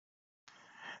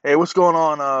Hey, what's going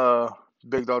on,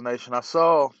 Big Dog Nation? I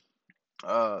saw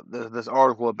this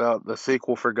article about the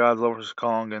sequel for Godzilla vs.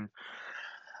 Kong, and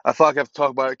I thought I have to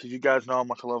talk about it because you guys know how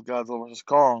much I love Godzilla vs.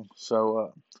 Kong.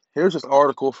 So here's this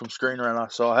article from Screen Rant I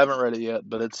saw. I haven't read it yet,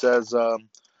 but it says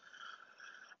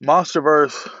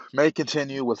MonsterVerse may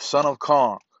continue with Son of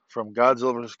Kong from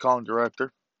Godzilla vs. Kong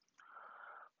director.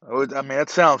 I mean, that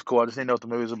sounds cool. I just need to know what the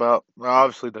movie's about. Well,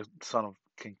 obviously, the Son of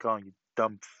King Kong, you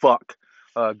dumb fuck.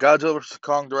 Godzilla vs.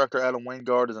 Kong director Adam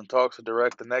Wingard is in talks to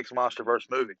direct the next MonsterVerse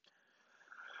movie.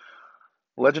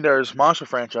 Legendary's monster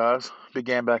franchise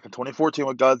began back in 2014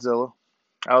 with Godzilla.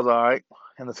 I was alright,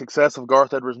 and the success of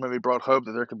Garth Edwards' movie brought hope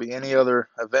that there could be any other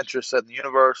adventure set in the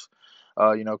universe.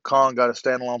 Kong got a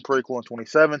standalone prequel in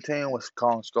 2017 with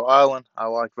Kong Skull Island. I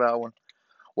like that one.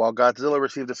 While Godzilla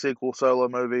received a sequel solo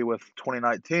movie with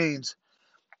 2019's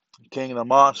King of the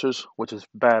Monsters, which is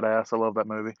badass. I love that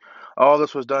movie. All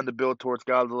this was done to build towards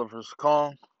Godzilla vs.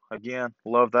 Kong. Again,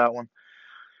 love that one.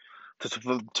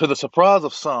 To the surprise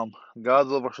of some,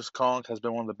 Godzilla vs. Kong has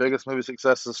been one of the biggest movie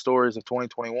successes stories of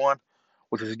 2021,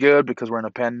 which is good because we're in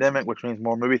a pandemic, which means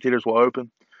more movie theaters will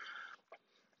open.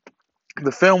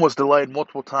 The film was delayed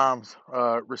multiple times,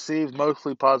 received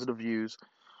mostly positive views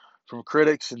from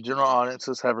critics, and general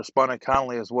audiences have responded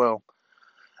kindly as well.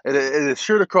 It is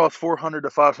sure to cross 400 to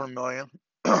 500 million,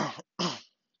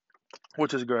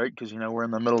 which is great because we're in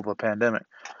the middle of a pandemic.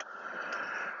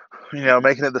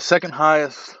 Making it the second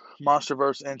highest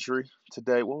MonsterVerse entry to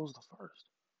date. What was the first?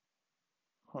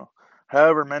 Huh.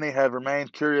 However, many have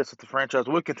remained curious if the franchise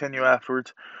would continue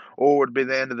afterwards, or would be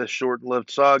the end of this short-lived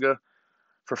saga.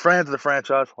 For fans of the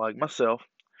franchise, like myself,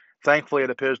 thankfully it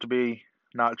appears to be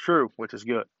not true, which is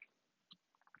good.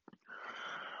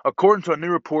 According to a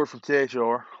new report from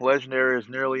THR, Legendary is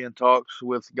nearly in talks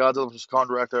with Godzilla vs. Kong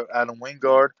director Adam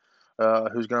Wingard,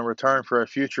 who's going to return for a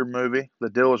future movie.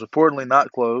 The deal is reportedly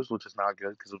not closed, which is not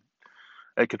good because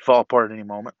it could fall apart at any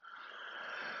moment.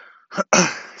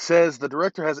 Says the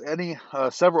director has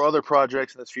several other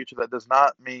projects in his future that does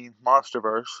not mean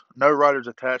MonsterVerse. No writers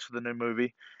attached to the new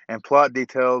movie, and plot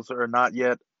details are not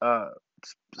yet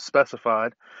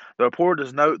specified. The report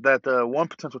does note that one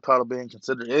potential title being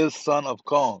considered is Son of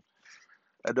Kong.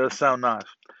 That does sound nice.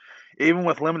 Even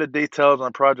with limited details on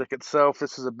the project itself,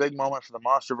 this is a big moment for the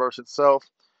MonsterVerse itself.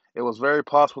 It was very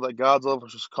possible that Godzilla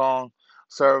vs. Kong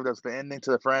served as the ending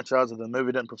to the franchise if the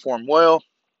movie didn't perform well.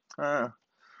 Uh,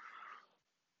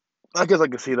 I guess I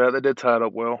can see that. They did tie it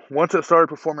up well. Once it started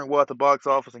performing well at the box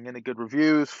office and getting good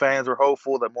reviews, fans are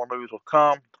hopeful that more movies will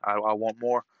come. I want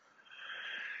more.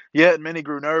 Yet many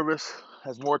grew nervous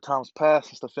as more times passed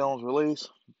since the film's release,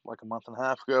 like a month and a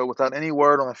half ago. Without any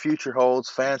word on the future holds,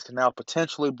 fans can now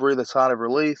potentially breathe a sigh of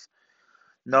relief,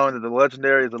 knowing that the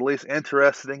Legendary is at least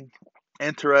interested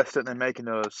in making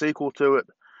a sequel to it.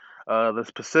 The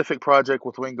specific project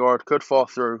with Wingard could fall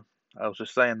through. I was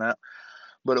just saying that,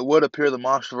 but it would appear the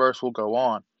MonsterVerse will go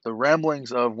on. The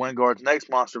ramblings of Wingard's next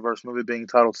MonsterVerse movie, being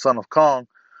titled Son of Kong,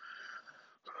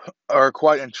 are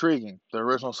quite intriguing. The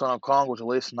original Son of Kong was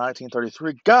released in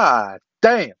 1933. God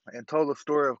damn! And told the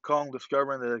story of Kong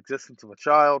discovering the existence of a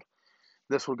child.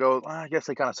 This would go, I guess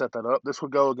they kind of set that up. This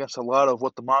would go against a lot of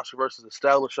what the MonsterVerse has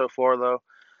established so far, though.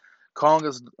 Kong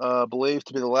is believed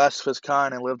to be the last of his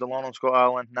kind and lived alone on Skull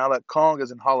Island. Now that Kong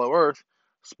is in Hollow Earth,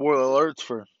 spoiler alerts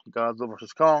for Godzilla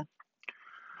vs. Kong,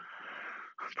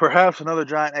 perhaps another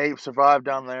giant ape survived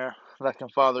down there that can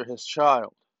father his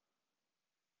child.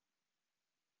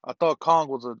 I thought Kong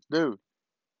was a dude.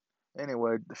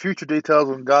 Anyway, the future details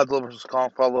when Godzilla vs. Kong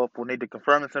follow up will need to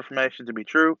confirm this information to be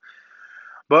true.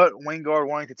 But Wingard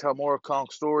wanting to tell more of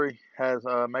Kong's story has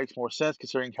makes more sense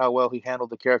considering how well he handled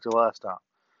the character last time.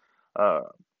 Uh,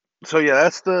 so yeah,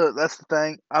 that's the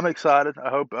thing. I'm excited. I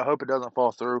hope it doesn't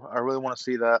fall through. I really want to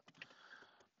see that.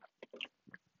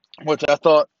 Which I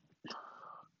thought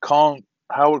Kong,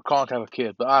 how would Kong have a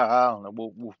kid? But I don't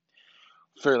know. We'll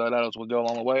figure that out as we go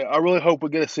along the way. I really hope we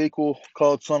get a sequel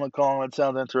called Son of Kong. That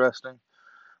sounds interesting.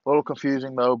 A little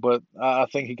confusing though, but I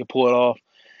think he can pull it off.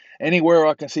 Anywhere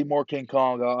I can see more King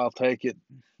Kong, I'll take it.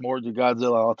 More than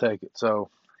Godzilla, I'll take it. So,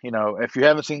 if you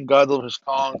haven't seen Godzilla vs.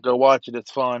 Kong, go watch it.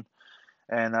 It's fun.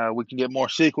 And we can get more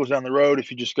sequels down the road if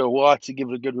you just go watch it, give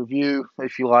it a good review.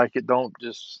 If you like it, don't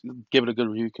just give it a good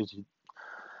review because you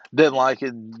didn't like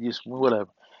it and just whatever.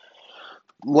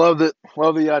 Loved it.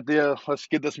 Love the idea. Let's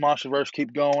get this MonsterVerse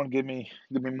keep going. Give me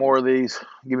more of these.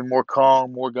 Give me more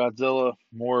Kong, more Godzilla,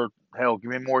 more hell.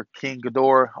 Give me more King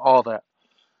Ghidorah. All that.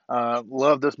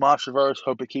 Love this MonsterVerse.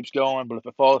 Hope it keeps going. But if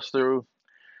it falls through,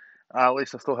 at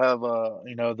least I still have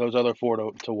those other four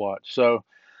to watch. So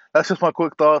that's just my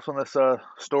quick thoughts on this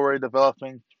story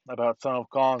developing about Son of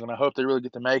Kong, and I hope they really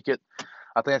get to make it.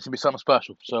 I think it's gonna be something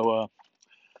special. So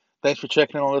thanks for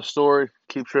checking in on this story.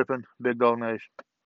 Keep tripping, Big Dog Nation.